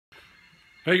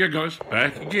There you go, guys.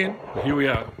 Back again. Here we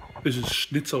are. This is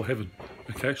Schnitzel heaven.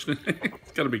 Okay, it's going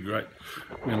to be great.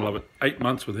 I'm going to love it. 8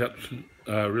 months without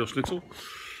real Schnitzel.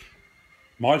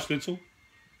 My Schnitzel.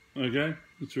 Okay,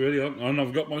 it's ready. And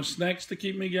I've got my snacks to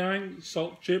keep me going.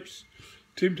 Salt chips,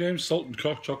 Tim Tams, salt and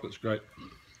chocolate's great.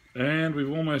 And we've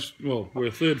almost, well, we're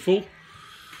a third full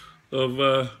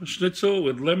of Schnitzel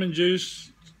with lemon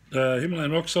juice,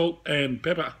 Himalayan rock salt and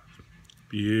pepper.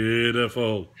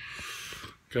 Beautiful.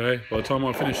 Okay, by the time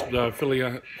I finish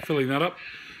filling that up,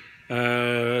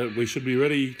 we should be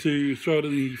ready to throw it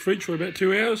in the fridge for about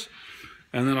 2 hours,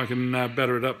 and then I can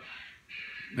batter it up.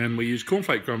 And we use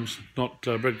cornflake crumbs, not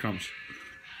breadcrumbs.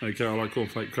 Okay, I like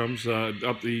cornflake crumbs.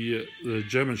 Up the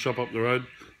German shop up the road,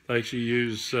 they actually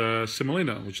use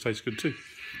semolina, which tastes good too.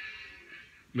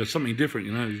 There's something different,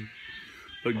 you know.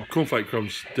 But cornflake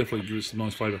crumbs definitely give it some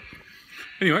nice flavour.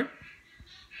 Anyway,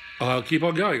 I'll keep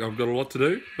on going. I've got a lot to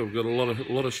do. I've got a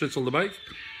lot of schnitzel to bake,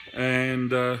 and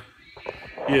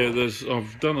yeah,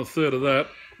 I've done a third of that,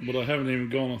 but I haven't even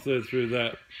gone a third through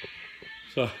that.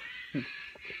 So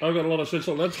I've got a lot of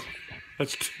schnitzel.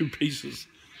 That's 2 pieces.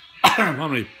 How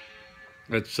many?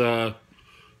 That's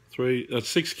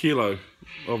 6 kilo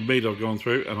of meat I've gone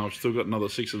through, and I've still got another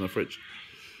 6 in the fridge.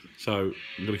 So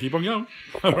I'm gonna keep on going.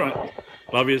 All right,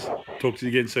 love yous. Talk to you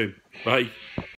again soon. Bye.